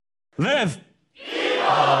Live!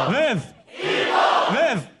 Live!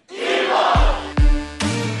 Live!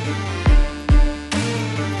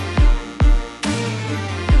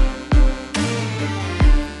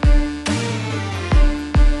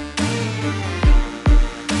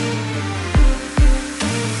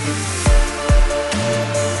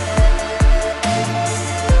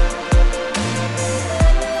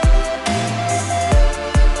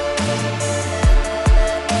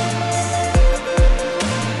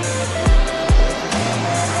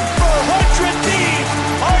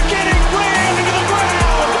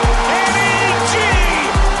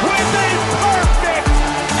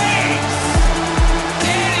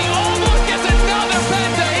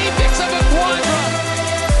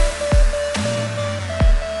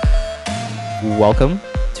 Welcome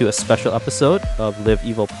to a special episode of Live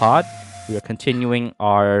Evil Pod. We are continuing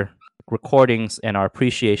our recordings and our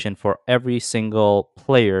appreciation for every single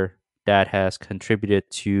player that has contributed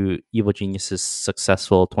to Evil Genius's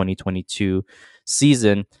successful 2022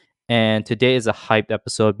 season. And today is a hyped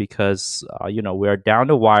episode because, we're down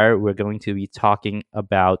the wire. We're going to be talking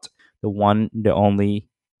about the one, the only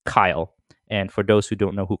Kyle. And for those who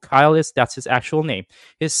don't know who Kyle is, that's his actual name.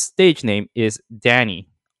 His stage name is Danny,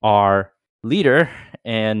 our leader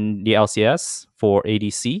in the LCS for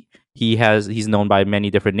ADC. He's known by many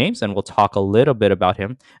different names, and we'll talk a little bit about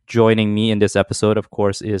him. Joining me in this episode, of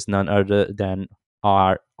course, is none other than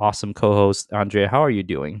our awesome co-host Andrea. How are you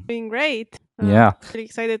doing? Doing great. Yeah, pretty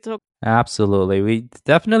excited to talk. Absolutely. We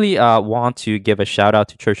definitely want to give a shout out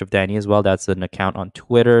to Church of Danny as well. That's an account on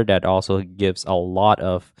Twitter that also gives a lot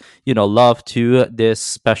of, love to this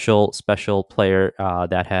special player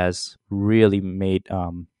that has really made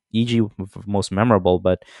EG most memorable.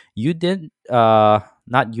 But you didn't,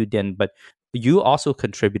 not you didn't, but you also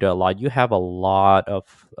contributed a lot. You have a lot of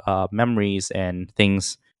memories and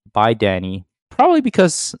things by Danny, probably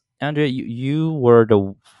because Andrea, you were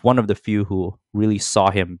one of the few who really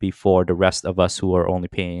saw him before the rest of us who were only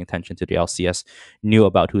paying attention to the LCS knew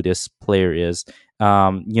about who this player is.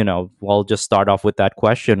 We'll just start off with that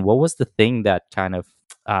question. What was the thing that kind of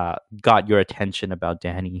got your attention about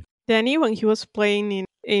Danny? Danny, when he was playing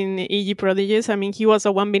in EG Prodigies, I mean, he was a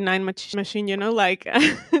 1v9 machine, like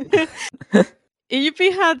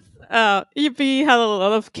EGP had a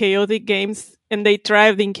lot of chaotic games, and they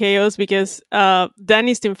thrived in chaos because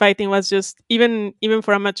Danny's team fighting was just even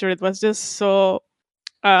for amateur, it was just so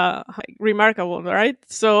remarkable, right?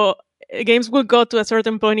 So games would go to a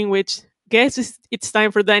certain point in which it's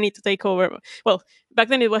time for Danny to take over. Well, back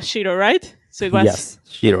then it was Shiro, right? So it was yes,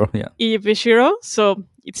 Shiro, yeah. EGP Shiro. So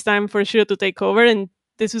it's time for Shiro to take over, and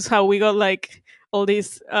this is how we got like all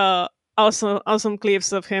these awesome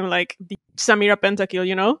clips of him, like the Samira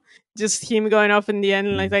pentakill, just him going off in the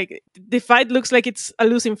end, like the fight looks like it's a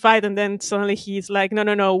losing fight, and then suddenly he's like,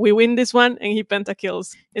 no, we win this one, and he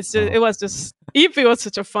pentakills. It's just, it was just, EP was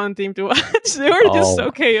such a fun team to watch. They were just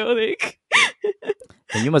so chaotic.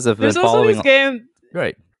 And you must have been there's following. Also this game,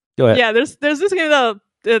 right? Go ahead. Yeah, there's this game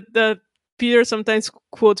that Peter sometimes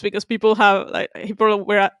quotes because people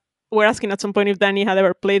were asking at some point if Danny had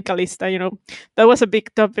ever played Kalista. That was a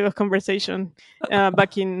big topic of conversation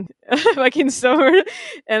back in summer.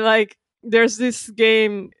 And like, there's this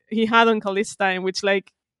game he had on Kalista in which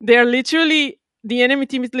like they're literally, the enemy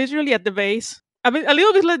team is literally at the base. I mean, a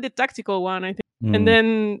little bit like the tactical one, I think. And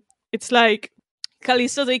then it's like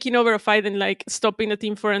Kalista taking over a fight and like stopping the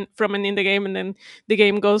team from ending the game, and then the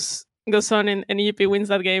game goes on and EGP wins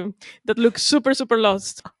that game. That looks super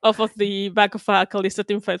lost off of the back of a Kalista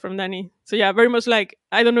team fight from Danny. So yeah, very much like,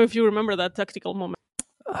 I don't know if you remember that tactical moment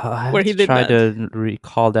where he did that. I try to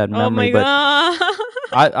recall that memory. Oh my god!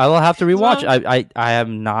 I will have to rewatch. I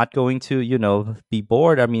am not going to be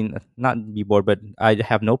bored. I mean, not be bored, but I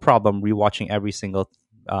have no problem rewatching every single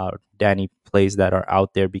Danny plays that are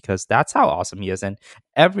out there because that's how awesome he is. And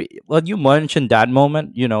you mentioned that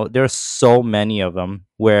moment, there's so many of them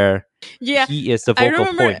where he is the vocal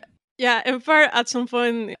point. Yeah, Empire at some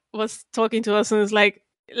point was talking to us and it's like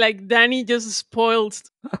Danny just spoiled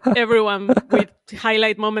everyone with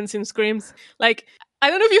highlight moments in scrims. Like, I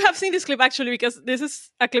don't know if you have seen this clip actually, because this is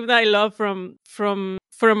a clip that I love from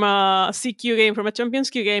a CQ game, from a Champions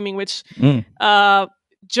Q game, in which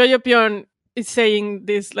Jojo Pion is saying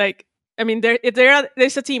this, like, I mean,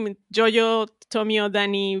 there's a team, Jojo, Tomio,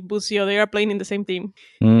 Danny, Busio, they are playing in the same team.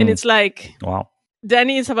 And it's like, wow,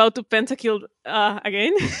 Danny is about to pentakill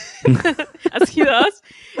again, as he does.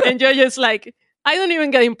 And Jojo's like, I don't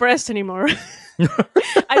even get impressed anymore.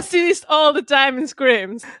 I see this all the time in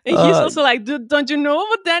scrims. And he's also like, dude, don't you know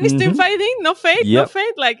what Danny's team fighting? No fate, no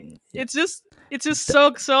fate. Like, it's just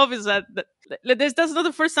so obvious that that's not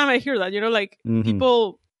the first time I hear that, like,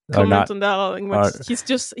 people comment not on that all much. are He's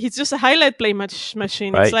just a highlight play machine.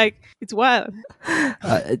 It's right. like it's wild.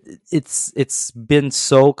 It's been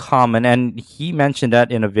so common, and he mentioned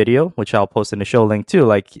that in a video, which I'll post in the show link too.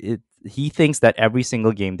 Like he thinks that every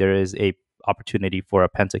single game there is a opportunity for a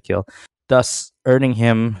pentakill, thus earning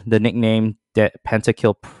him the nickname the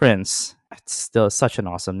Pentakill Prince. It's still such an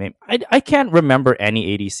awesome name. I can't remember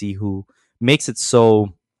any ADC who makes it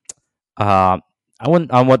so. Don't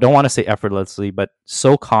want to say effortlessly, but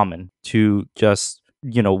so common to just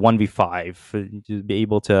 1v5 to be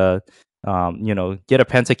able to get a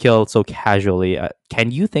pentakill so casually.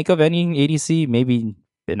 Can you think of any ADC maybe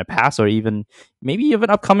in the past or even maybe even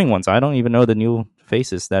upcoming ones? I don't even know the new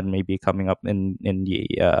faces that may be coming up in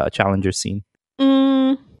the challenger scene.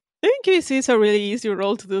 I think KC is a really easy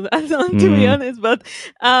role to do that, to be honest. But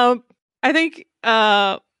I think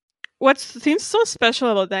what seems so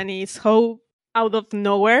special about Danny is how out of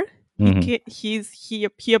nowhere he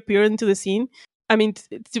appeared into the scene. I mean,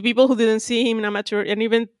 to people who didn't see him in amateur, and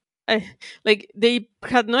even like they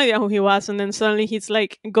had no idea who he was, and then suddenly he's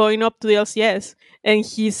like going up to the LCS, and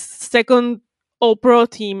his second All Pro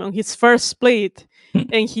team on his first split,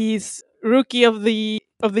 and he's rookie of the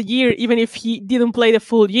year, even if he didn't play the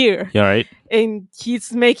full year. Yeah, right. And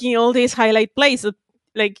he's making all these highlight plays,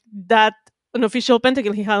 like that unofficial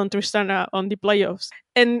pentakill he had on Tristana on the playoffs.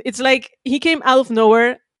 And it's like he came out of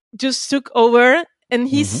nowhere, just took over, and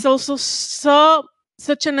he's also such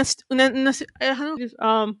he's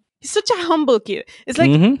such a humble kid. It's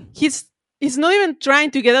like he's not even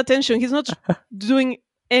trying to get attention. He's not doing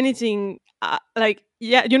anything.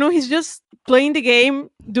 He's just playing the game,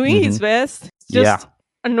 doing his best. Just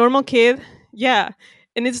a normal kid. Yeah.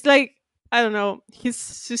 And it's like, I don't know. He's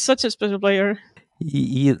such a special player.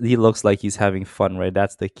 He looks like he's having fun, right?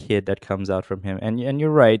 That's the kid that comes out from him. And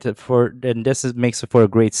you're right. And makes for a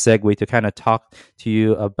great segue to kind of talk to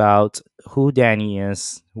you about who Danny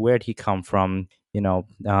is, where'd he come from,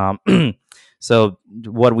 So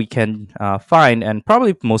what we can find, and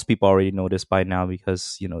probably most people already know this by now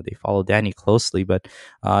because they follow Danny closely. But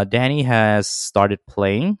Danny has started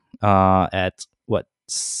playing at what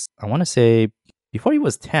I want to say before he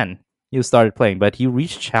was 10. He started playing, but he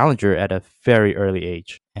reached challenger at a very early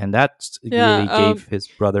age, and that really gave his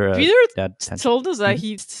brother Peter that attention. Told us that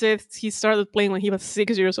he said he started playing when he was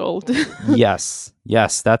 6 years old. yes,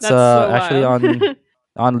 that's so actually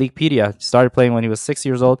on Leaguepedia. Started playing when he was 6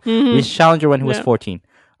 years old. Reached challenger when he was 14.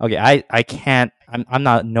 Okay, I can't. I'm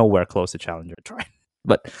not nowhere close to challenger,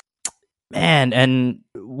 but. Man, and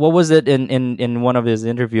what was it in one of his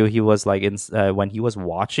interview? He was like when he was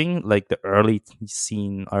watching like the early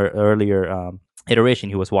scene or earlier iteration.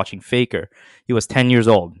 He was watching Faker. He was 10 years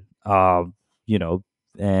old, and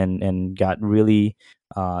got really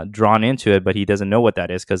drawn into it. But he doesn't know what that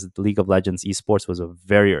is because League of Legends esports was a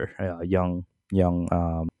very young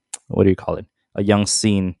what do you call it? A young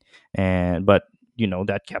scene, but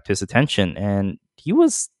that kept his attention, and he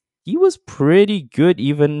was pretty good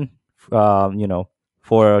even.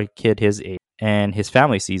 For a kid his age, and his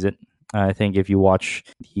family sees it. I think if you watch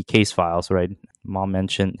the case files, right,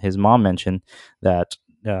 his mom mentioned that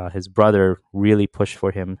his brother really pushed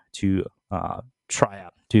for him to try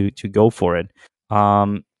out, to go for it.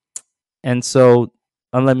 And so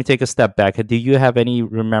let me take a step back. Do you have any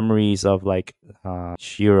memories of like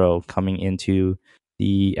Shiro coming into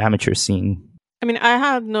the amateur scene? I mean, I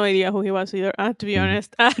had no idea who he was either, to be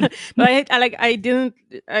honest. But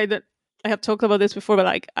I have talked about this before, but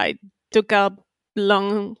like I took a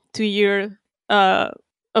long 2 year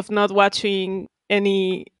of not watching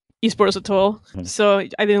any esports at all. So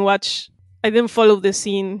I didn't follow the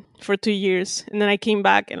scene for 2 years, and then I came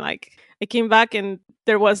back and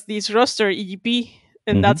there was this roster EGP,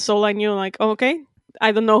 and that's all I knew. Like, okay,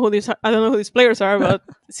 I don't know who these players are, but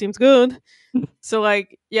it seems good. So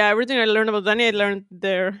like, yeah, everything I learned about Danny, I learned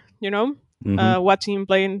there, watching him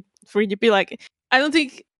playing for EGP. Like, I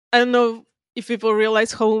don't know if people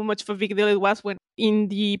realize how much of a big deal it was when in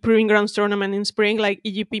the Proving Grounds tournament in spring, like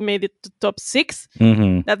EGP made it to top 6.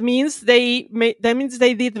 That means they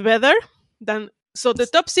did better than. So the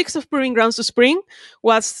top 6 of Proving Grounds to spring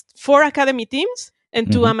was 4 academy teams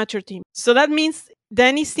and 2 amateur teams. So that means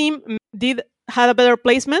Danny's team had a better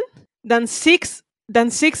placement than 6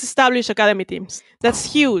 established academy teams. That's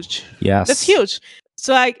huge. Yes, that's huge.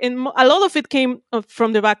 So like, and a lot of it came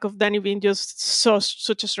from the back of Danny being just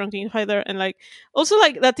such a strong team fighter, and like also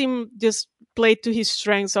like that team just played to his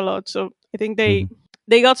strengths a lot. So I think they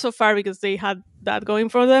got so far because they had that going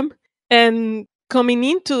for them. And coming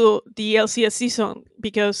into the LCS season,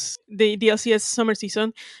 because the LCS summer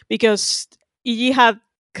season, because EG had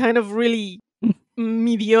kind of really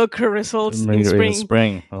mediocre results in In spring.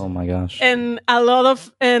 spring. Oh my gosh. And a lot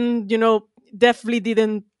of, and definitely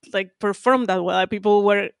didn't like perform that well.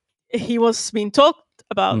 He was being talked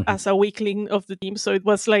about Mhm. as a weakling of the team. So it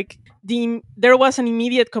was like there was an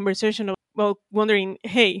immediate conversation of, well, wondering,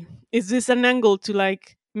 hey, is this an angle to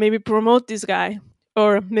like maybe promote this guy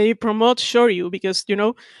or maybe promote Shoryu? Because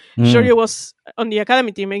Shoryu was on the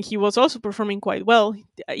academy team and he was also performing quite well.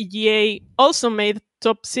 EGA also made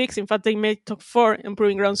top 6. In fact, they made top 4 in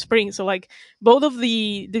Proving Ground Spring. So like both of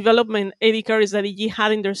the development AD carries that EG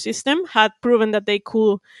had in their system had proven that they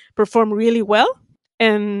could perform really well.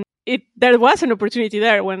 And there was an opportunity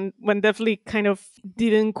there when definitely kind of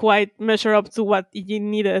didn't quite measure up to what EG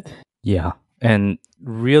needed. Yeah. And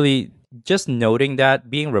really just noting that,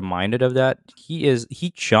 being reminded of that,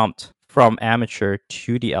 he jumped from amateur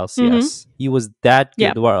to the LCS. He was that good.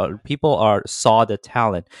 Yeah. Well, people saw the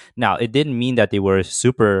talent. Now, it didn't mean that they were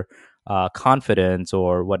super confident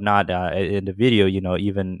or whatnot. In the video,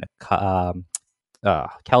 even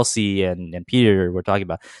Kelsey and Peter were talking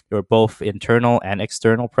about, there were both internal and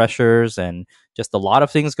external pressures and just a lot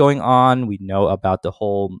of things going on. We know about the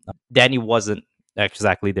whole Danny wasn't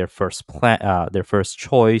exactly their first their first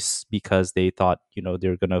choice, because they thought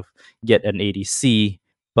they're gonna get an ADC,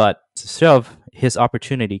 but Shove, his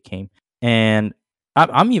opportunity came. And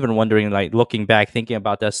I'm even wondering, like, looking back, thinking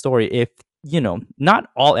about that story, if not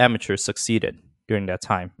all amateurs succeeded during that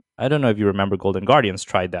time. I don't know if you remember, Golden Guardians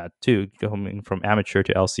tried that too, coming from amateur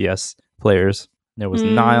to LCS players. There was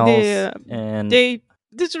Niles, and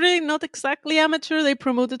it's really not exactly amateur. They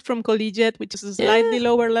promoted from collegiate, which is a slightly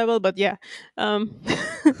lower level, but yeah.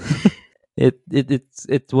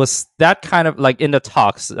 It was that kind of like in the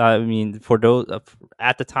talks. I mean, for those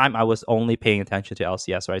at the time, I was only paying attention to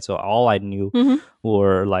LCS, right? So all I knew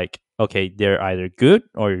were like, okay, they're either good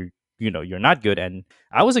or you're not good. And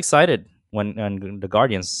I was excited when the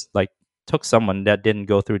Guardians like took someone that didn't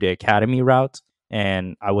go through the academy route,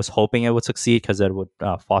 and I was hoping it would succeed because it would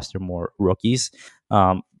foster more rookies.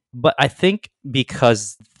 But I think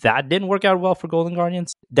because that didn't work out well for Golden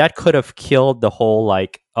Guardians, that could have killed the whole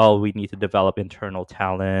like, oh, we need to develop internal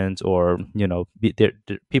talent, or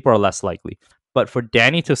people are less likely. But for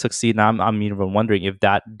Danny to succeed, now I'm even wondering if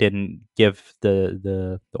that didn't give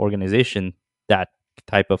the organization that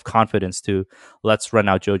type of confidence to, let's run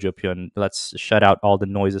out Jojo Pyun, let's shut out all the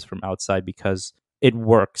noises from outside, because it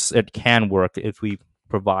works. It can work if we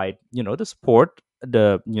provide the support.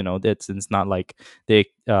 It's not like they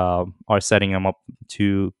are setting them up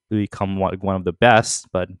to become one of the best,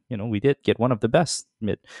 but we did get one of the best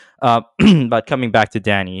mid. But coming back to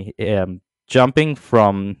Danny, jumping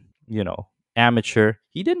from amateur,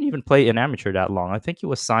 he didn't even play in amateur that long. I think he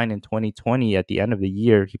was signed in 2020 at the end of the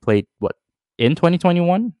year. He played in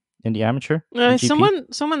 2021 in the amateur.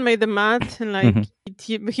 Someone made the math, and like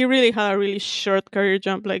he really had a really short career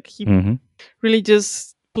jump. Like he really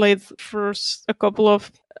just played for a couple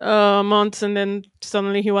of months, and then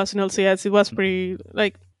suddenly he was in LCS. It was pretty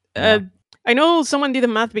like I know someone did the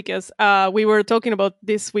math, because we were talking about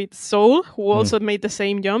this with Soul, who also made the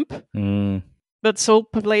same jump, but Soul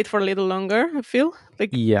played for a little longer. I feel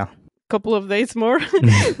like a couple of days more,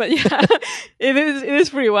 but yeah, it is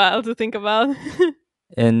pretty wild to think about.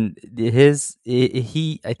 And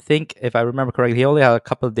I think, if I remember correctly, he only had a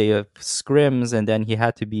couple of days of scrims, and then he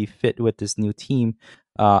had to be fit with this new team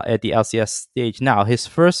at the LCS stage. Now, his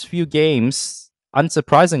first few games,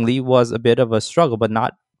 unsurprisingly, was a bit of a struggle, but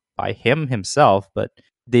not by himself, but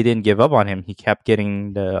they didn't give up on him. He kept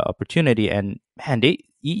getting the opportunity, and man,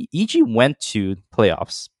 EG went to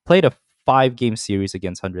playoffs, played a 5-game series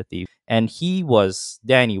against 100 Thieves, and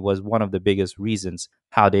Danny was one of the biggest reasons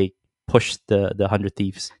how they pushed the 100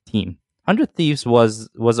 Thieves team. 100 Thieves was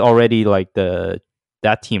already like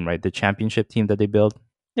that team, right? The championship team that they built.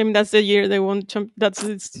 I mean, that's the year they won. That's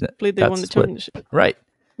the split. They won the championship, right?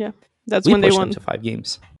 Yeah, that's when they won. Them to 5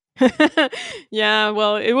 games. Yeah,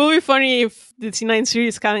 well, it will be funny if the C9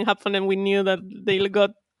 series hadn't happened and we knew that they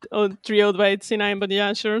got 3-0'd by C9. But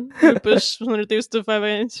yeah, sure, we push 100 Thieves to 5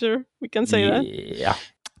 games. Sure, we can say that. Yeah,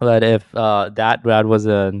 but if that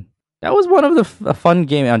was one of the fun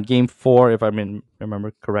game on game 4, if I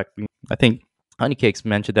remember correctly. I think Honeycakes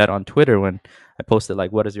mentioned that on Twitter when I posted,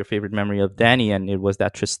 like, what is your favorite memory of Danny? And it was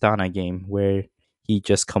that Tristana game where he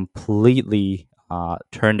just completely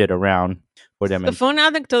turned it around for them. The fun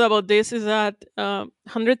anecdote about this is that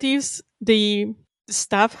 100 Thieves, the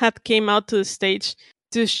staff had came out to the stage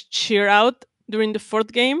to cheer out during the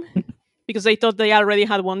 4th game because they thought they already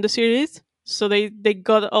had won the series. So they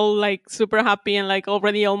got all like super happy and like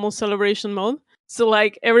already almost celebration mode. So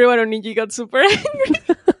like everyone on EG got super angry.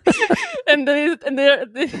 and they're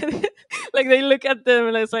like they look at them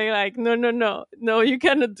and it's like no, you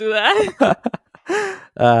cannot do that.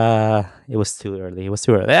 It was too early. It was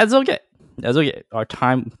too early. That's okay. That's okay. Our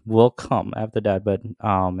time will come after that. But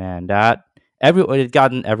oh man, it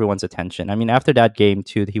gotten everyone's attention. I mean, after that game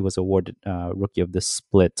too, he was awarded Rookie of the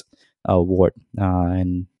Split award,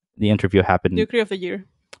 and the interview happened. Rookie of the Year.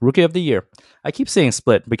 Rookie of the Year. I keep saying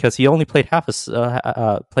split because he only played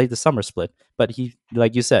played the summer split. But he,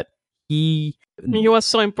 like you said, I mean, he was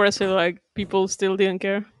so impressive. Like people still didn't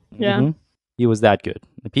care. Yeah. Mhm. He was that good.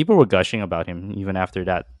 People were gushing about him even after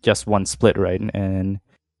that just one split, right? And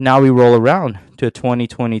now we roll around to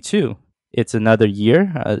 2022. It's another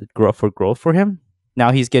year growth for him.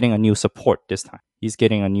 Now he's getting a new support this time. He's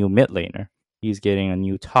getting a new mid laner. He's getting a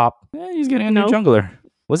new top. He's getting a new jungler.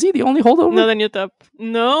 Was he the only holdover? No, the new top.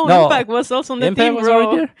 No, Impact was also on the Impact team, was bro.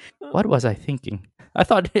 already there? What was I thinking?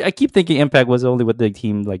 I keep thinking Impact was only with the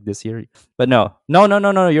team like this year. But no.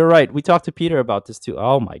 You're right. We talked to Peter about this too.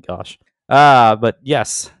 Oh my gosh. But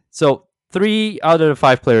yes. So 3 out of the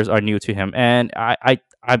 5 players are new to him, and I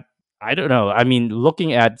don't know. I mean,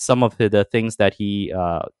 looking at some of the things that he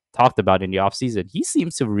talked about in the off season, he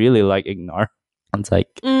seems to really like Ignar. It's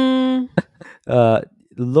like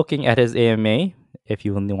looking at his AMA. If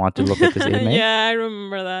you only want to look at his AMA, yeah, I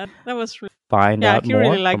remember that. That was find out he more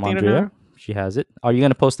really liked from it, Andrea. She has it. Are you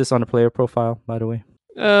going to post this on the player profile, by the way?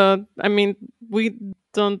 I mean, we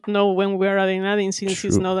don't know when we're adding since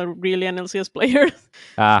he's not really an LCS player.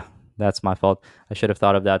 That's my fault. I should have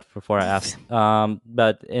thought of that before I asked.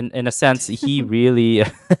 But in a sense, he really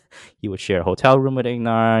he would share a hotel room with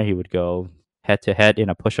Ignar. He would go head to head in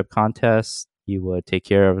a push-up contest. He would take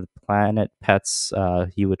care of the planet pets.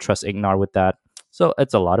 He would trust Ignar with that. So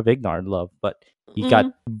it's a lot of Ignar love. But he got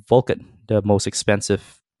Vulcan, the most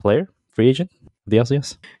expensive player, free agent of the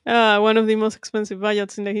LCS. One of the most expensive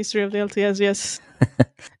buyouts in the history of the LCS, yes.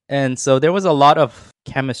 And so there was a lot of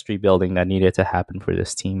chemistry building that needed to happen for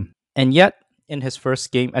this team. And yet, in his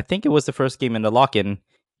first game, I think it was the first game in the lock-in,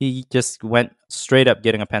 he just went straight up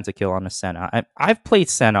getting a pentakill on a Senna. I've played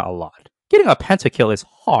Senna a lot. Getting a pentakill is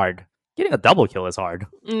hard. Getting a double kill is hard.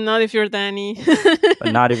 Not if you're Danny.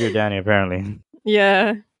 But not if you're Danny, apparently.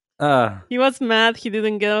 Yeah. He was mad he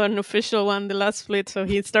didn't get an official one the last split, so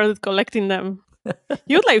he started collecting them.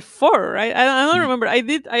 He had like 4, right? I don't remember.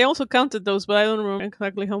 I also counted those, but I don't remember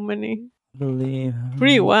exactly how many. I believe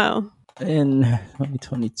pretty well. In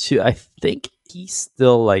 2022, I think he's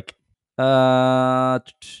still like there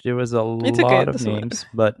was a lot of names,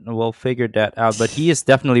 but we'll figure that out. But he is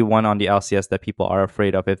definitely one on the LCS that people are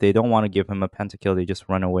afraid of. If they don't want to give him a pentakill, they just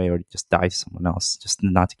run away or just die to someone else, just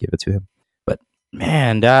not to give it to him. But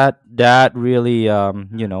man, that really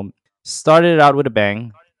started out with a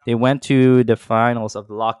bang. They went to the finals of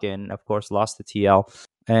the lock-in, of course, lost to TL,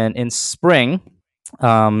 and in spring,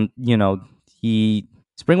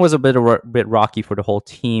 spring was a bit rocky for the whole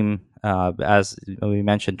team, as we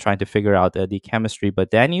mentioned, trying to figure out the chemistry. But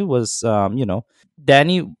Danny was,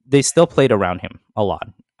 they still played around him a lot.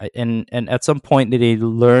 And at some point, they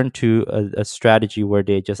learned to a strategy where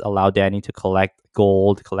they just allow Danny to collect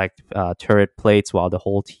gold, collect turret plates, while the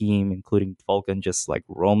whole team, including Vulcan, just like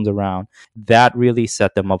roamed around. That really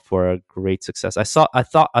set them up for a great success. I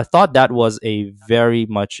thought that was a very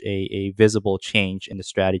much a visible change in the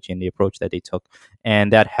strategy and the approach that they took,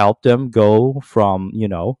 and that helped them go from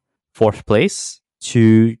 4th place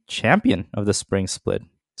to champion of the spring split.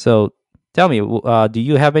 So tell me, do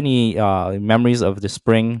you have any memories of the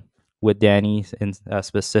spring with Danny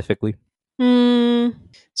specifically?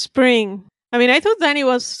 Spring. I mean, I thought Danny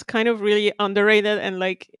was kind of really underrated, and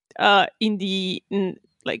like in the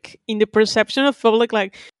perception of public,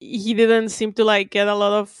 like he didn't seem to like get a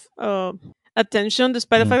lot of attention,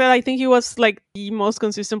 despite the fact that I think he was like the most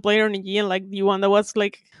consistent player on EG and like the one that was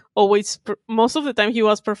like always most of the time he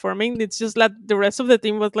was performing. It's just that the rest of the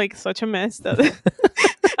team was like such a mess that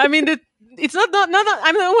I mean it's not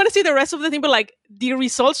I don't want to say the rest of the team, but like the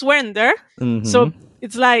results weren't there. So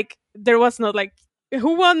it's like there was not like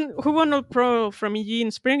who won All Pro from EG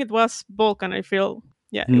in spring. It was Vulcan, I feel.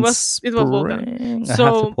 Yeah, it was Vulcan. So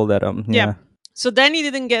I have to pull that up. Yeah. So Danny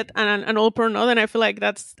didn't get an All Pro nod, and I feel like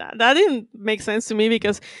that didn't make sense to me,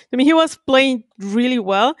 because I mean he was playing really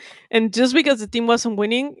well, and just because the team wasn't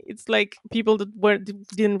winning, it's like people that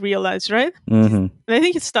didn't realize, right? And I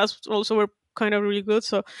think his stats also were kind of really good.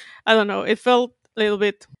 So I don't know, it felt a little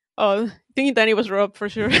bit odd. I think Danny was robbed for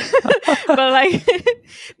sure, but like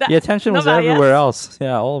the attention was everywhere else.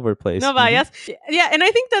 Yeah, all over the place. No bias. Yeah, and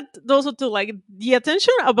I think that also too, like the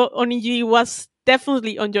attention on EG was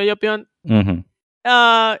definitely on Yoyopion.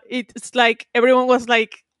 It's like everyone was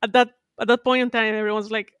like at that point in time, everyone's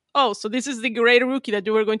like, oh, so this is the great rookie that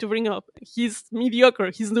you were going to bring up. He's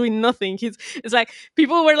mediocre. He's doing nothing. It's like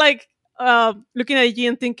people were like looking at EG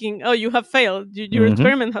and thinking, oh, you have failed. Your Mhm.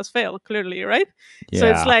 experiment has failed, clearly, right? So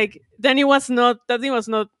it's Yeah. like Danny was not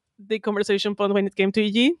the conversation point when it came to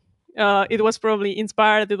EG. It was probably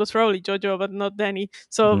Inspired. It was probably Jojo, but not Danny.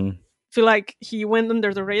 So Mhm. I feel like he went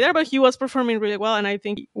under the radar, but he was performing really well, and I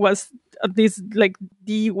think he was at least like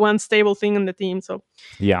the one stable thing in the team. So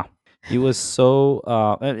Yeah. He was so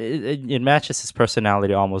it matches his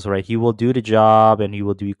personality almost, right? He will do the job and he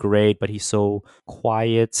will do great, but he's so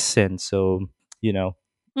quiet and so, even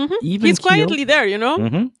he's keel. quietly there,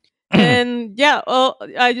 Mm-hmm. And yeah,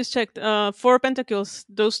 I just checked. 4 Pentacles.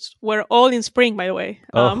 Those were all in spring, by the way.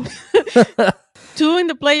 Oh. 2 in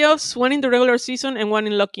the playoffs, 1 in the regular season, and 1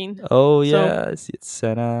 in locking. Oh So, yes, it's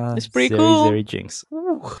Senna, it's pretty Zeri, cool. Zeri, Jinx.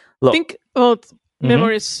 I think about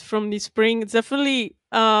memories from the spring. It's definitely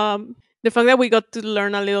the fact that we got to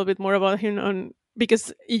learn a little bit more about him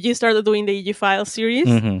because EG started doing the EG File series.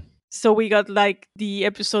 Mhm. So we got like the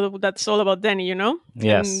episode that's all about Danny,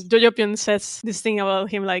 Yes. And Jojopion says this thing about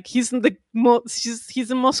him, like he's the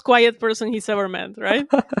most quiet person he's ever met, right?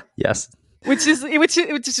 Yes. which is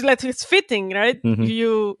like it's fitting, right?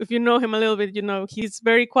 Mhm. If you know him a little bit, he's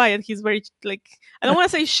very quiet. He's very like, I don't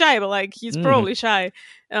want to say shy, but like he's probably shy.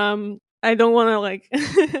 I don't want to like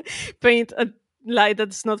paint a light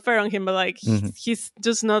that's not fair on him, but like he's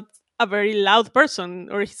just not a very loud person,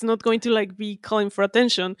 or he's not going to like be calling for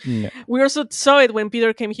attention. No. We also saw it when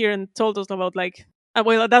Peter came here and told us about like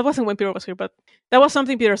well, that wasn't when Peter was here, but that was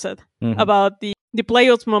something Peter said about the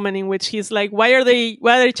playoffs moment in which he's like, why are they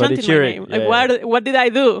chanting my cheering? name? Like, what did I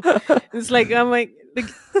do? It's like, I'm like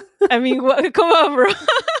I mean, come on, bro.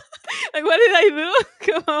 Like, what did I do?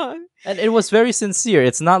 Come on. And it was very sincere.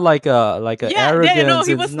 It's not like a arrogance. Yeah, no,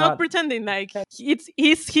 he was It's not pretending. Like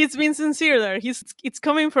he's been sincere there. It's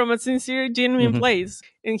coming from a sincere, genuine place,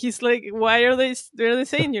 and he's like, why are they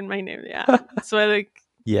saying my name? Yeah, so I like.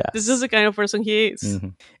 Yes. This is the kind of person he is.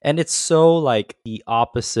 And it's so like the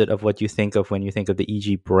opposite of what you think of when you think of the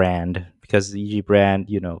EG brand, because the EG brand,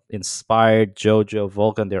 Inspired, JoJo,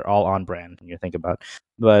 Vulcan, they're all on brand when you think about.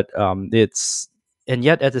 But and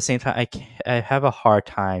yet at the same time, I have a hard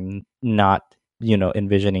time not,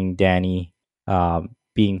 envisioning Danny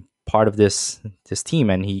being part of this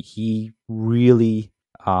team, and he really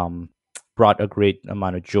brought a great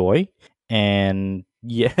amount of joy. And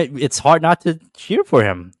yeah, it's hard not to cheer for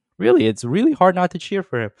him. Really, it's really hard not to cheer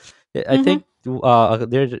for him. I think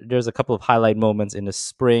there's a couple of highlight moments in the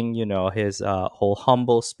spring. His whole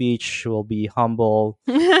humble speech will be humble.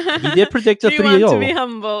 He did predict a 3-0. To be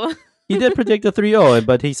humble. He did predict a 3-0,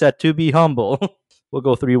 but he said to be humble. We'll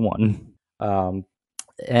go 3-1.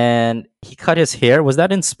 And he cut his hair. Was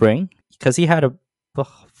that in spring? Because he had a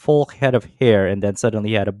full head of hair, and then suddenly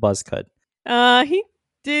he had a buzz cut. He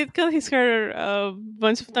did cut his hair a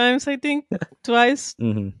bunch of times, I think, twice,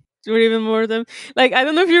 or even more than. Like, I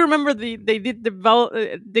don't know if you remember they did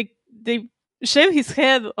they shaved his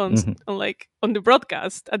head on the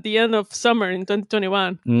broadcast at the end of summer in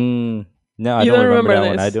 2021. No, I don't remember that this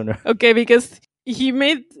one. I don't know. Okay, because he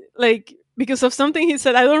made like, because of something he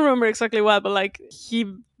said, I don't remember exactly what, but like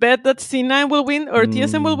he bet that C9 will win or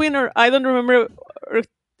TSM will win, or I don't remember.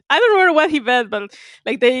 I don't remember what he bet, but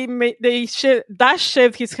like Dash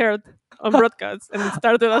shaved his hair on broadcast and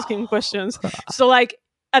started asking questions. So like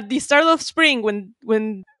at the start of spring, when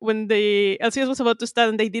the LCS was about to start,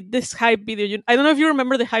 and they did this hype video. I don't know if you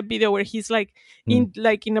remember the hype video where he's like in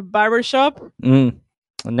a barber shop.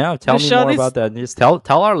 No, tell me more about that. Just tell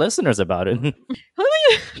our listeners about it. How do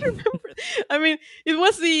you remember? I mean, it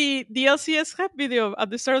was the LCS hype video at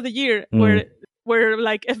the start of the year where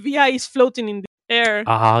like FBI is floating in the air.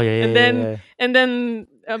 Oh yeah. And then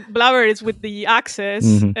Blauer is with the access,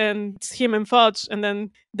 and it's him and Fudge, and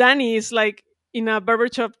then Danny is like in a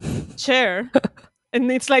barbershop chair.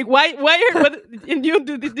 And it's like, why and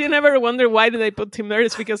did you never wonder why did they put him there?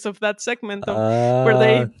 It's because of that segment where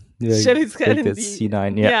they shed his head in the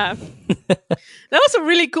C9. Yeah. That was a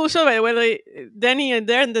really cool shot, by the way. Danny and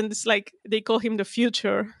there, and then it's like they call him the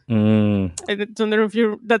future. I don't know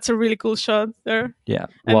if that's a really cool shot there. Yeah.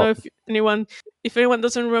 I don't know if anyone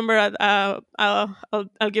doesn't remember,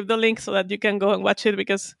 I'll give the link so that you can go and watch it,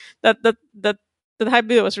 because that hype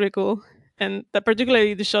video was really cool. And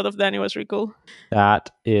particularly the shot of Danny was really cool. That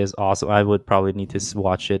is awesome. I would probably need to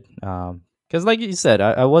watch it. Because like you said,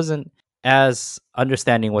 I wasn't as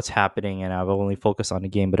understanding what's happening, and I've only focused on the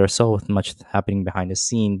game, but there's so much happening behind the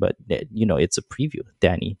scene. But it's a preview of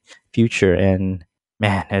Danny future, and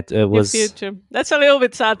man, it was future. That's a little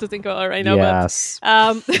bit sad to think about right now. Yes.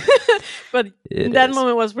 But that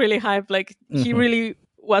moment was really hype. Like he really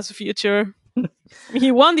was the future.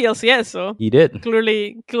 He won the LCS, so He did.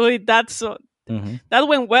 clearly Hmm. that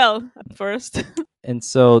went well at first. And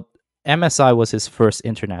so MSI was his first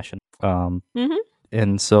international. Hmm.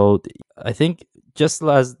 And so I think just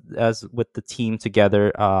as with the team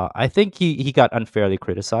together, I think he got unfairly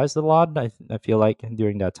criticized a lot. I feel like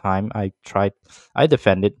during that time, I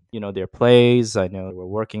defended their plays. I know they were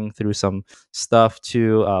working through some stuff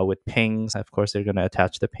too with pings. Of course, they're gonna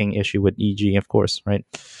attach the ping issue with EG, of course, right?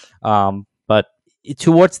 But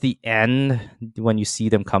towards the end, when you see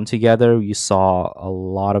them come together, you saw a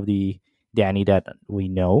lot of the Danny that we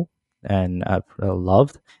know and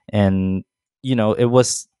loved, and it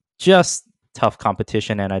was just tough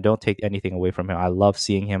competition, and I don't take anything away from him. I love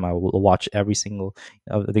seeing him. I will watch every single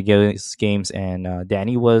of the games, and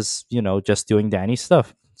Danny was, just doing Danny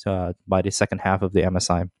stuff by the second half of the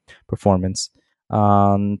MSI performance.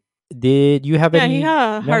 Did you have Yeah, he any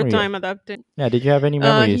had a hard memory? time adapting. Yeah, did you have any Uh,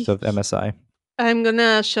 memories he, of MSI? I'm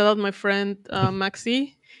gonna shout out my friend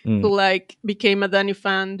Maxi, Mm. who like became a Danny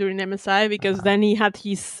fan during MSI because then he had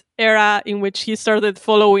his era in which he started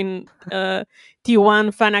following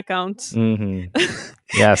T1 fan accounts. Mm-hmm.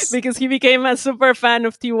 Yes. Because he became a super fan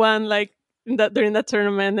of T1 like during that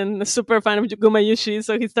tournament, and a super fan of Gumayushi,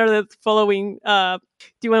 so he started following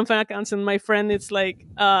T1 fan accounts, and my friend is like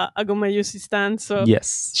a Gumayushi stan, so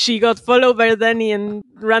Yes. she got followed by Danny and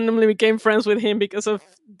randomly became friends with him because of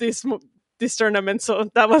this tournament. So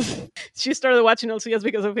that was she started watching LCS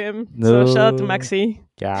because of him. So shout out to No. Maxi.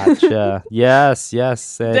 Gotcha. Yes.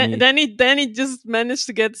 And Danny just managed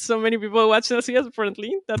to get so many people watching LCS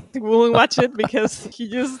apparently that wouldn't watch it because he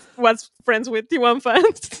just was friends with T1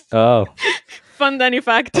 fans. oh, Fun Danny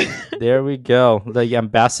fact. there we go. The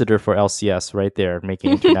ambassador for LCS right there,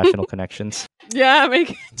 making international connections. Yeah,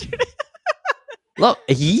 make Look,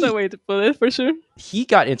 that's a way to put it for sure. he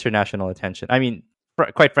got international attention. I mean,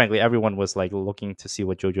 quite frankly, everyone was like looking to see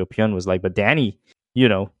what Jojo Pion was like, but Danny,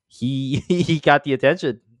 he he got the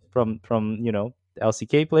attention from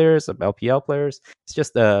LCK players, LPL players. It's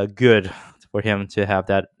just good for him to have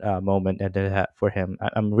that moment, and for him,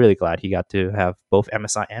 I'm really glad he got to have both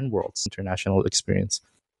MSI and Worlds international experience.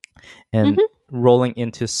 And rolling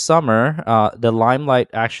into summer, the limelight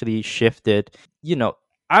actually shifted.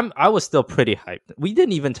 I was still pretty hyped. We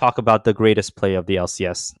didn't even talk about the greatest play of the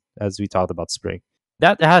LCS as we talked about spring.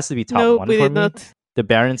 That has to be top No, one we for did me. not. The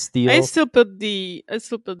Baron steal. I still put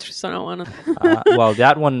Tristana one. Well,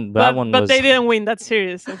 that one but was. they didn't win that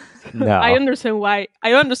series. So No. I understand why.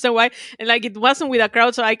 And like it wasn't with a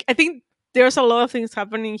crowd, so I think there's a lot of things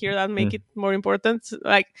happening here that make it more important,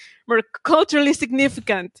 like more culturally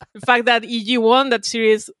significant. The fact that EG won that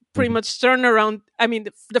series pretty much turned around. I mean,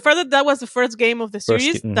 the fact that was the first game of the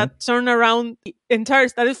series that turned around the entire.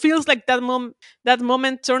 That it feels like that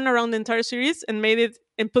moment turned around the entire series and made it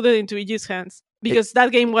and put it into EG's hands, because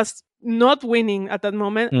that game was not winning at that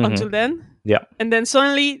moment until then. Yeah. And then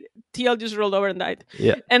suddenly TL just rolled over and died.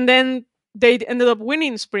 Yeah. And then they ended up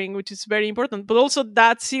winning spring, which is very important. But also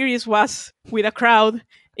that series was with a crowd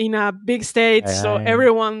in a big stage, so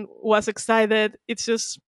everyone was excited. It's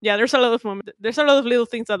just there's a lot of moments. There's a lot of little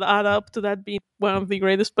things that add up to that being one of the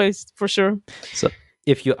greatest plays for sure. So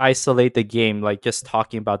if you isolate the game, like just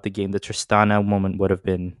talking about the game, the Tristana moment would have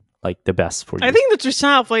been like the best for you. I think the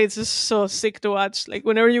Tristana play is just so sick to watch. Like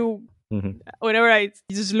whenever I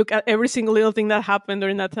just look at every single little thing that happened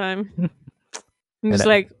during that time. I'm just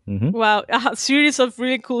like, wow, a series of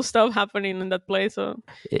really cool stuff happening in that play. So,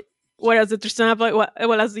 whereas the Tristana play,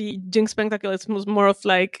 well, as the Jinx Spectacle, it was more of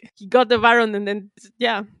like he got the Baron and then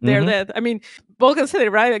they're dead. I mean, Vulcan said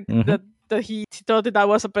it right, like, that he thought that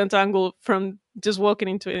was a pentangle from just walking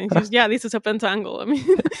into it. And he's this is a pentangle. I mean,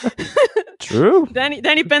 true. Danny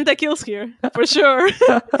pentakills here for sure.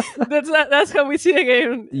 That's how we see the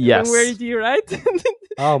game. Yes, when we're EG, right?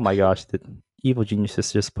 Oh my gosh, the Evil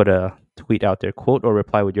Geniuses just put a tweet out there. Quote or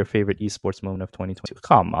reply with your favorite esports moment of 2022.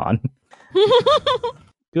 Come on.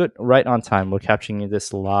 Good. Right on time. We're capturing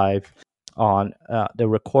this live on the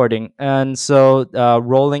recording. And so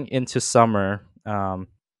rolling into summer,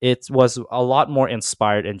 it was a lot more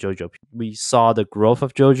inspired in JoJo. We saw the growth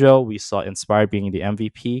of JoJo. We saw Inspired being the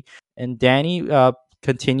MVP. And Danny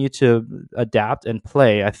continued to adapt and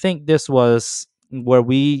play. I think this was where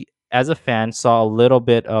we, as a fan, saw a little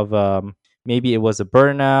bit of maybe it was a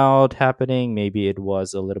burnout happening. Maybe it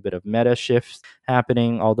was a little bit of meta shift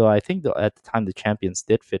happening. Although I think at the time the champions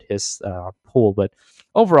did fit his pool. But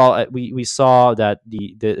overall, we saw that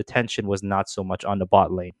the attention was not so much on the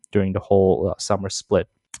bot lane during the whole summer split.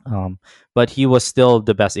 But he was still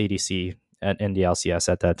the best ADC in the LCS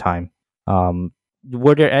at that time.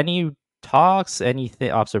 Were there any talks,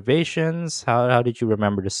 anything, observations? How did you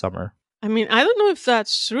remember the summer? I mean, I don't know if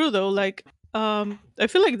that's true though. Like, I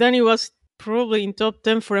feel like Danny was probably in top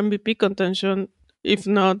 10 for MVP contention, if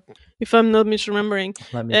not, if I'm not misremembering.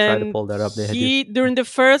 Let me try to And pull that up. They had you. he during the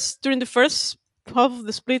first half of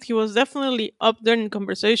the split, he was definitely up there in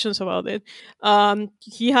conversations about it.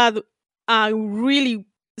 He had a really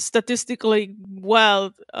statistically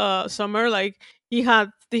well summer. Like, he had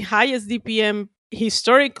the highest DPM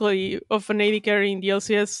historically of an AD carry in the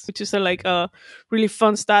LCS, which is like a really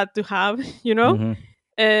fun stat to have, you know? Mhm.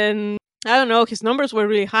 And I don't know, his numbers were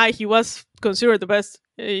really high. He was considered the best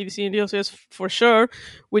ADC in the LCS for sure,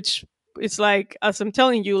 which it's like, as I'm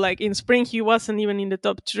telling you, like in spring, he wasn't even in the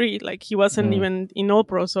top three. Like, he wasn't Mm. even in All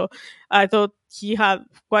Pro. So I thought he had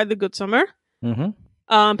quite a good summer. Mhm.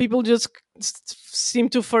 People just seem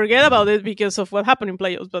to forget about it because of what happened in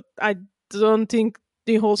playoffs, but I don't think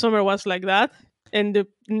the whole summer was like that. And the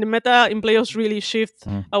meta in playoffs really shift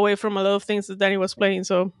Mm. away from a lot of things that Danny was playing.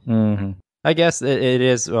 So Mhm. I guess it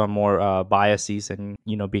is more biases and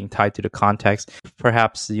being tied to the context.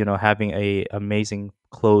 Perhaps having a amazing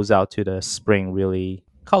closeout to the spring really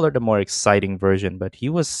colored a more exciting version. But he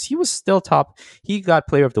was still top. He got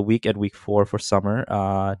Player of the Week at week 4 for summer.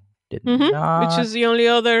 Did which not. is the only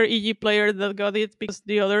other EG player that got it because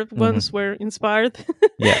the other ones were inspired.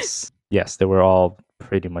 Yes, they were all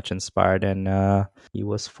pretty much inspired, and he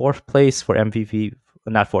was 4th place for MVP.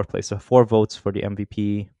 Not 4th place, so 4 votes for the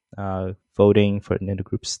MVP voting for in the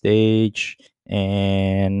group stage,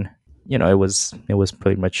 and it was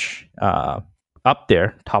pretty much up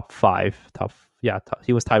there, top 5,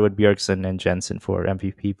 he was tied with Bjergsen and Jensen for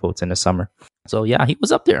MVP votes in the summer. So yeah, he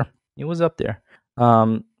was up there. He was up there.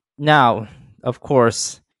 Now, of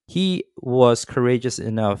course, he was courageous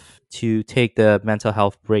enough to take the mental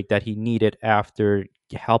health break that he needed after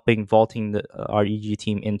helping vaulting our EG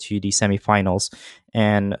team into the semifinals,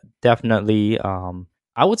 and definitely,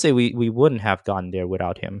 I would say we wouldn't have gotten there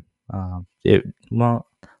without him. Well,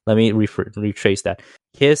 let me retrace that.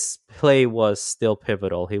 His play was still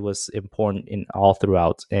pivotal. He was important in all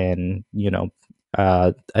throughout, and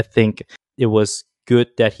I think it was good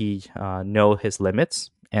that he know his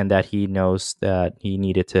limits and that he knows that he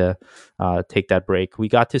needed to take that break. We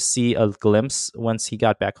got to see a glimpse once he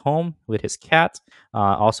got back home with his cat.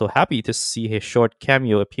 Also happy to see his short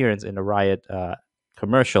cameo appearance in the Riot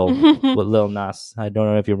commercial with Lil Nas. I don't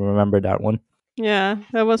know if you remember that one. Yeah,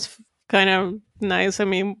 that was kind of nice. I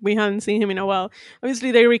mean, we hadn't seen him in a while.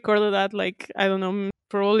 Obviously, they recorded that, like, I don't know,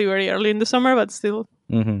 probably very early in the summer, but still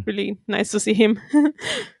Hmm. really nice to see him.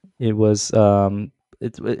 It was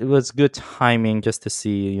it was good timing just to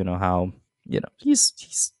see how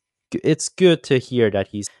he's it's good to hear that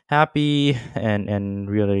he's happy and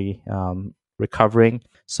really recovering.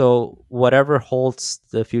 So whatever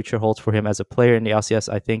the future holds for him as a player in the LCS,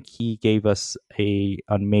 I think he gave us a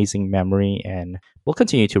amazing memory, and we'll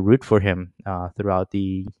continue to root for him throughout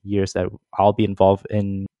the years that I'll be involved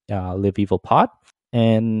in Live Evil Pod.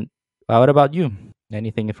 And what about you?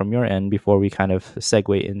 Anything from your end before we kind of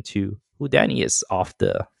segue into who Danny is off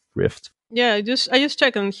the Rift? Yeah, I just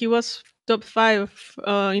checked, and he was top 5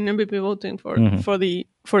 in MVP voting for Mhm. for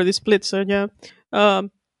the split. So yeah,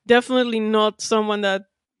 definitely not someone that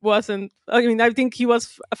wasn't. I mean, I think he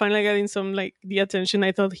was finally getting some, like, the attention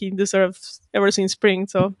I thought he deserved ever since spring.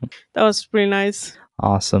 So that was pretty nice.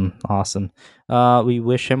 Awesome. We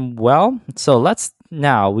wish him well. So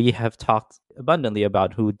we have talked abundantly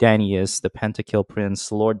about who Danny is, the Pentakill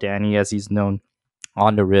Prince, Lord Danny, as he's known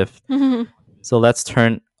on the Rift. So let's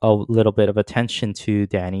turn a little bit of attention to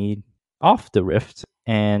Danny off the Rift.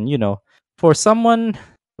 And, for someone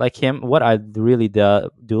like him, what I really do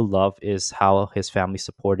love is how his family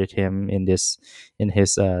supported him in his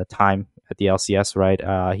time at the LCS,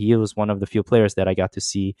 right? He was one of the few players that I got to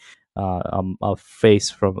see a face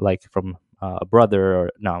from a brother, or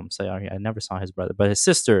no, I'm sorry, I never saw his brother, but his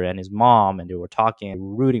sister and his mom, and they were talking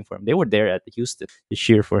and rooting for him. They were there at Houston to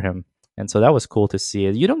cheer for him. And so that was cool to see.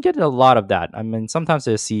 You don't get a lot of that. I mean, sometimes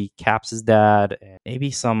I see Caps' dad and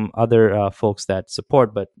maybe some other folks that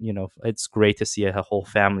support, but it's great to see a whole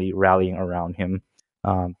family rallying around him.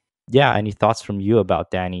 Yeah, any thoughts from you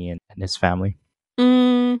about Danny and his family?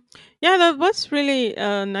 Yeah, that was really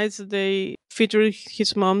nice that they featured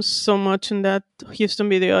his mom so much in that Houston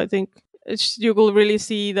video. I think you could really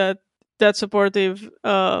see that supportive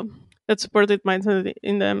that supportive mindset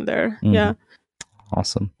in them there. Mhm. Yeah.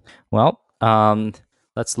 Awesome. Well,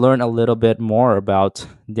 let's learn a little bit more about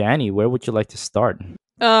Danny. Where would you like to start?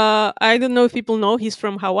 I don't know if people know he's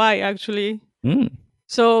from Hawaii actually. Mm.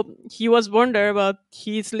 So he was born there, but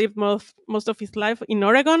he's lived most of his life in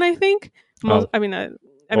Oregon, I think. Oh. I mean,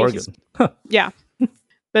 I mean, Oregon. yeah,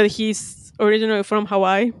 but he's originally from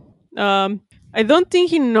Hawaii. I don't think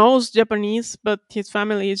he knows Japanese, but his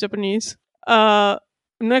family is Japanese. I'm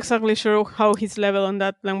not exactly sure how his level on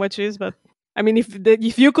that language is, but I mean,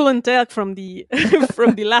 if you couldn't tell from the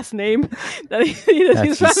from the last name that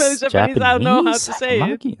his family is Japanese, I don't know how to say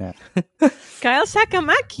it. Sakamaki, man. Kyle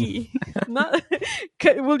Sakamaki. Not,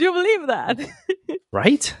 would you believe that?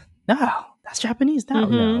 Right? No, that's Japanese now.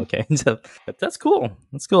 No, Mhm. okay. So, but that's cool.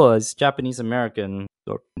 That's cool. It's Japanese American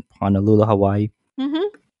or Honolulu, Hawaii. Hmm.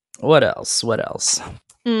 What else? What else?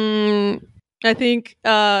 I think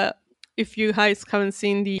if you guys haven't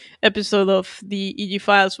seen the episode of the EG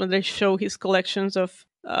Files when they show his collections of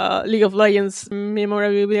League of Legends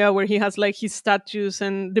memorabilia, where he has like his statues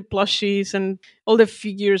and the plushies and all the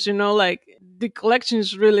figures, like the collection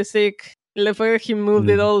is really sick. Like he moved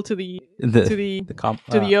it all to the to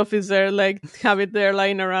the office there, like have it there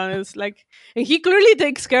lying around. It's like, and he clearly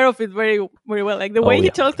takes care of it very, very well. Like the way he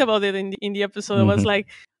talked about it in the episode was like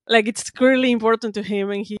it's clearly important to him,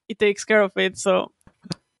 and he takes care of it. So,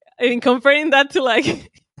 I mean, comparing that to like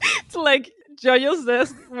to like Jojo's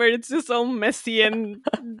desk, where it's just all messy and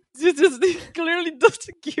it clearly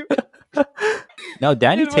doesn't give. No,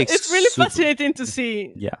 Danny takes. It's really fascinating to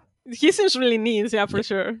see. Yeah. He seems really neat, yeah, for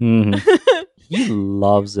sure. He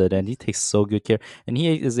loves it, and he takes so good care. And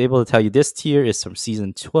he is able to tell you this tier is from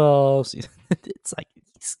season 12. It's like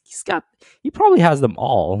he probably has them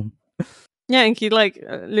all. Yeah, and he like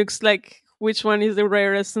looks like which one is the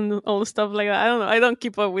rarest and all the stuff like that. I don't know. I don't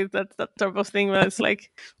keep up with that type of thing, but it's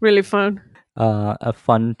like really fun. A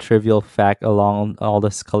fun trivial fact along all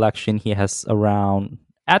this collection, he has around.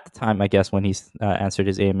 At the time, I guess, when he answered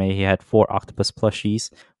his AMA, he had 4 octopus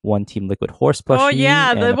plushies, 1 Team Liquid horse plushie, oh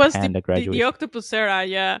yeah, and that was Panda graduation. the octopus era.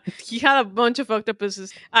 Yeah, he had a bunch of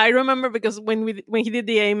octopuses. I remember because when he did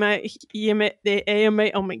the AMA, the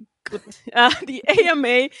AMA. Oh my goodness, the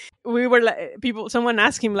AMA. We were like someone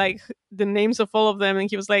asked him like the names of all of them, and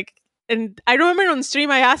he was like. And I remember on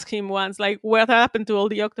stream I asked him once, like, what happened to all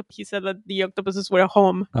the octopus? He said that the octopuses were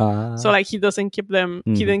home, so like he doesn't keep them.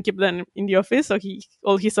 He didn't keep them in the office, so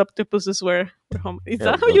all his octopuses were home. Is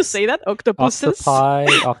that how you say that? Octopuses?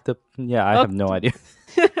 Yeah, I have no idea.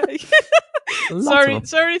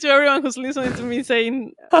 Sorry to everyone who's listening to me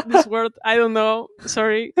saying this word. I don't know.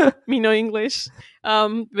 Sorry, me no English.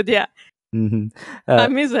 But yeah, I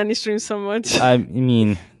miss any stream so much. I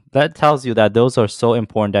mean. That tells you that those are so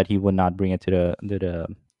important that he would not bring it to the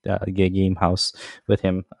game house with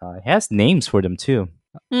him. He has names for them too.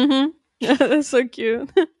 That's so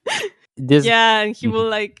cute. Yeah, and he will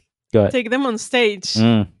like take them on stage.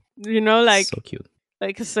 Like so cute.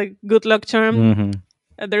 Like it's a good luck charm.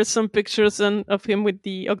 There's some pictures of him with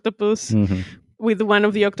the octopus, with one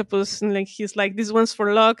of the octopus, and like he's like, "This one's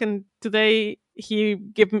for luck," and today he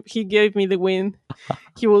gave me the win.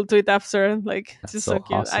 He will tweet after, like it's just so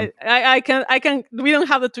cute. Awesome. I can we don't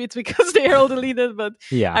have the tweets because they are all deleted, but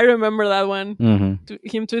yeah, I remember that one.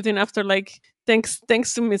 Him tweeting after like thanks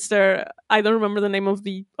to Mr. I don't remember the name of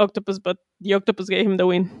the octopus, but the octopus gave him the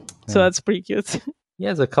win. So that's pretty cute. He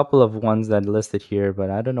has a couple of ones that are listed here, but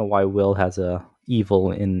I don't know why Will has a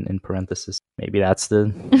evil in parentheses. Maybe that's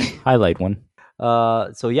the highlight one.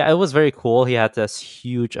 So yeah, it was very cool. He had this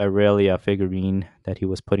huge Aurelia figurine that he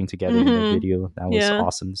was putting together in the video. That was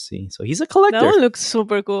awesome to see. So he's a collector. That one looks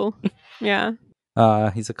super cool. Yeah.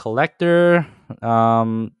 He's a collector.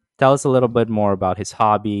 Tell us a little bit more about his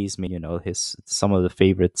hobbies. Maybe, some of the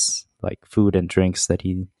favorites like food and drinks that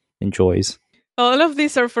he enjoys. All of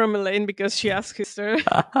these are from Elaine because she asked his sister.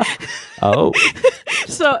 Oh.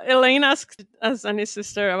 So Elaine asked Annie's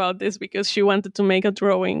sister about this because she wanted to make a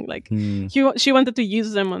drawing. Like she wanted to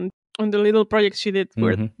use them on the little project she did.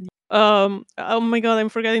 Where, oh my god, I'm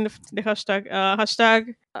forgetting the hashtag.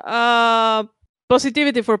 Hashtag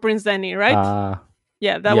positivity for Prince Danny, right?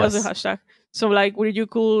 Yeah, that was the hashtag. So like, where you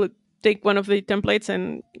could take one of the templates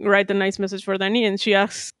and write a nice message for Danny, and she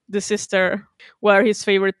asks the sister what are his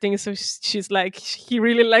favorite things. So she's like, he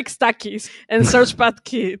really likes Takis and Search Pad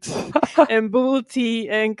Kids and bubble tea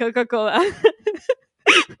and Coca-Cola.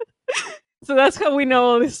 So that's how we know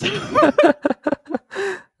all this stuff.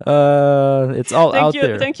 It's all out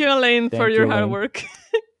there. Thank you, Elaine, for your hard work.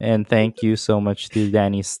 And thank you so much to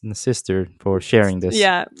Danny's sister for sharing this.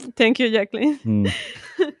 Yeah, thank you, Jacqueline.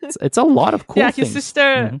 It's a lot of cool things. His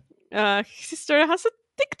sister has a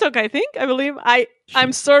TikTok, I believe.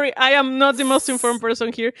 I'm sorry, I am not the most informed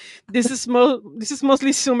person here. This is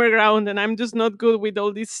mostly Summer Ground, and I'm just not good with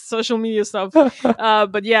all this social media stuff.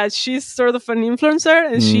 But yeah, she's sort of an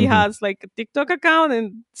influencer, and she has like a TikTok account,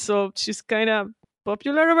 and so she's kind of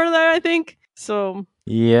popular over there, I think. So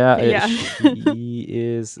Yeah, Yeah. she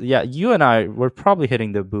is. Yeah, you and I, we're probably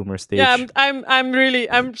hitting the boomer stage. Yeah,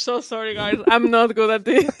 I'm so sorry, guys. I'm not good at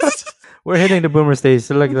this. We're hitting the boomer stage,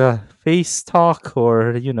 so like the face talk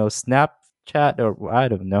or Snapchat or I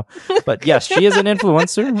don't know. But yes, she is an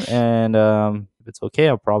influencer, and if it's okay,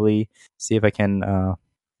 I'll probably see if I can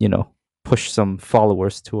you know push some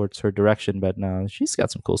followers towards her direction. But she's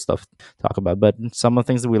got some cool stuff to talk about. But some of the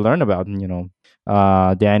things that we learn about,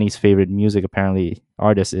 Danny's favorite music apparently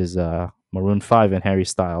artist is Maroon 5 and Harry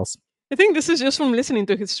Styles. I think this is just from listening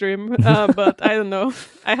to his stream, but I don't know.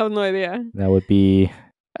 I have no idea. That would be.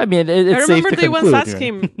 I mean, it's I safe remember to they once conclude, asked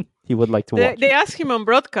him. he would like to They, watch. they asked him on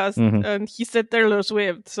broadcast, Mhm. and he said Taylor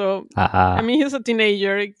Swift. So Ah, I mean, he's a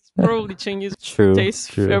teenager. He probably changes true,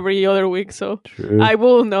 taste true, every other week. So true. I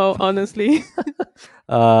will know, honestly.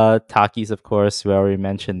 Takis, of course. We already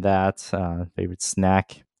mentioned that. Favorite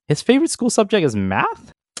snack. His favorite school subject is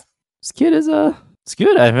math. This kid is it's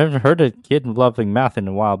good. I haven't heard a kid loving math in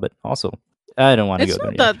a while, but also I don't want to It's go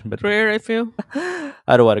not there. that But rare, I feel.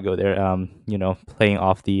 I don't want to go there. Playing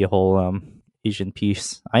off the whole Asian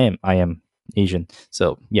piece. I am Asian,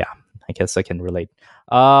 so yeah, I guess I can relate.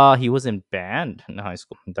 He was in band in high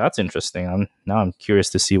school. That's interesting. I'm curious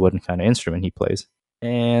to see what kind of instrument he plays.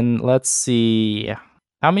 And let's see,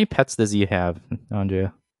 how many pets does he have,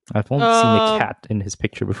 Andrea? I've only seen a cat in his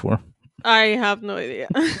picture before. I have no idea.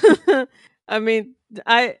 I mean,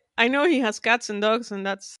 I know he has cats and dogs, and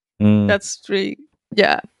that's really,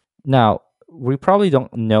 yeah. Now, we probably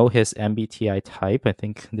don't know his MBTI type. I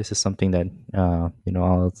think this is something that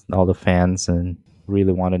all the fans and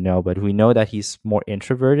really want to know. But we know that he's more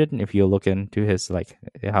introverted. And if you look into his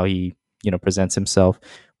how he presents himself,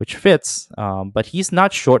 which fits. But he's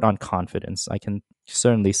not short on confidence. I can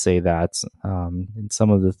certainly say that. In some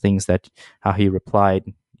of the things that how he replied,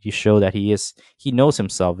 you show that he knows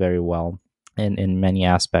himself very well in many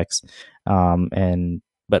aspects.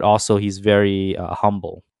 But also he's very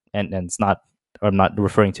humble. And it's not. I'm not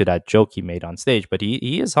referring to that joke he made on stage, but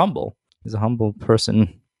he is humble. He's a humble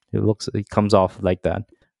person. He comes off like that.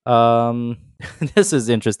 This is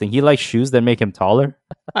interesting. He likes shoes that make him taller.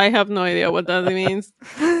 I have no idea what that means.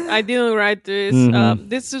 I didn't write this. Mhm.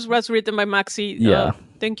 This was written by Maxi. Yeah.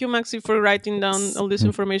 Thank you, Maxi, for writing down all this Mhm.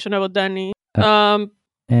 information about Danny.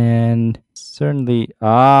 And certainly,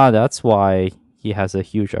 that's why he has a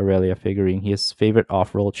huge Aurelia figurine. His favorite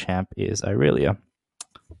off-roll champ is Aurelia.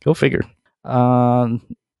 Go figure.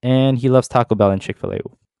 And he loves Taco Bell and Chick-fil-A.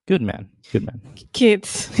 Good man. Good man.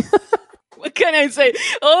 Kids. What can I say?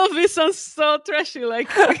 All of this sounds so trashy. Like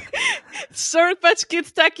Sour Patch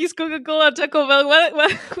Kids, Takis, Coca-Cola, Taco Bell.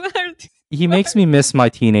 What are He makes me miss my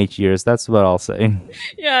teenage years. That's what I'll say.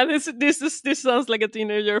 Yeah, this sounds like a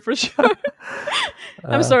teenager for sure.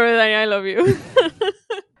 I'm sorry, Danny. I love you.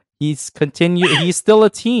 He's still a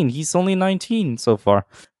teen. He's only 19 so far.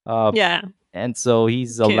 Yeah. And so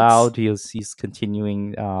he's Kids. allowed. He's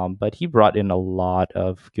continuing. But he brought in a lot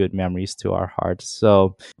of good memories to our hearts.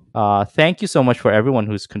 So thank you so much for everyone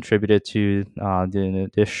who's contributed to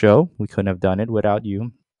this show. We couldn't have done it without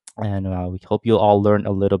you. And we hope you'll all learn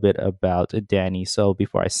a little bit about Danny. So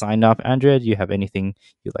before I sign off, Andrea, do you have anything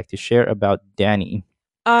you'd like to share about Danny?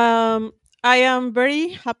 I am very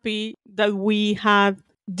happy that we had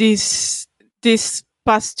this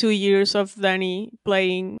past 2 years of Danny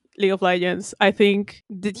playing League of Legends. I think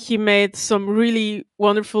that he made some really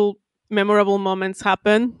wonderful, memorable moments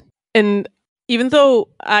happen. And even though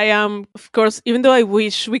even though I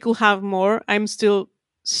wish we could have more, I'm still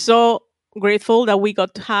so grateful that we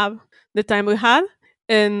got to have the time we had,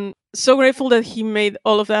 and so grateful that he made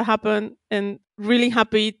all of that happen, and really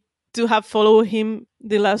happy to have followed him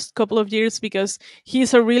the last couple of years, because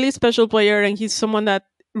he's a really special player, and he's someone that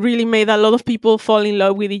really made a lot of people fall in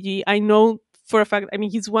love with EG. I know for a fact, I mean,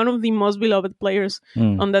 he's one of the most beloved players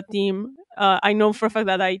on that team. I know for a fact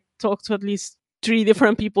that I talked to at least 3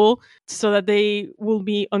 different people so that they will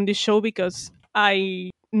be on this show, because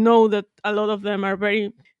I know that a lot of them are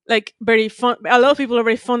very fun. A lot of people are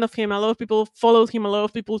very fond of him. A lot of people followed him. A lot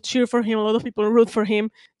of people cheer for him. A lot of people root for him.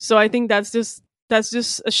 So I think that's just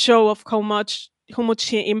a show of how much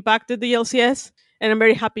he impacted the LCS, and I'm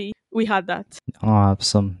very happy we had that.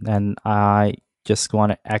 Awesome. And I just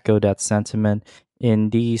want to echo that sentiment. In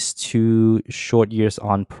these 2 short years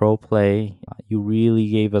on Pro Play, you really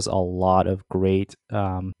gave us a lot of great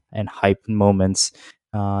and hype moments.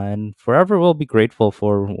 And forever we'll be grateful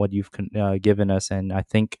for what you've given us. And I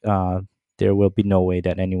think there will be no way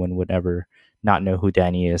that anyone would ever not know who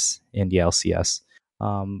Danny is in the LCS.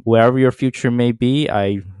 Wherever your future may be,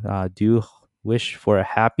 I do wish for a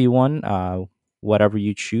happy one, whatever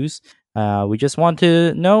you choose. We just want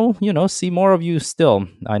to know, see more of you still.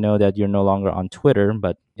 I know that you're no longer on Twitter,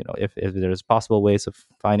 but if there's possible ways of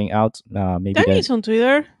finding out, maybe Danny's on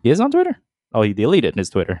Twitter. he is on Twitter. Oh, he deleted his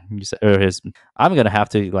Twitter. You said, or his. I'm gonna have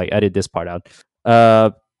to edit this part out.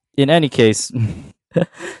 In any case,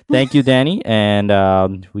 thank you, Danny,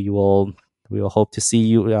 and we will hope to see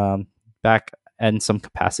you back in some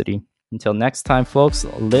capacity. Until next time, folks,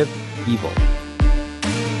 live evil.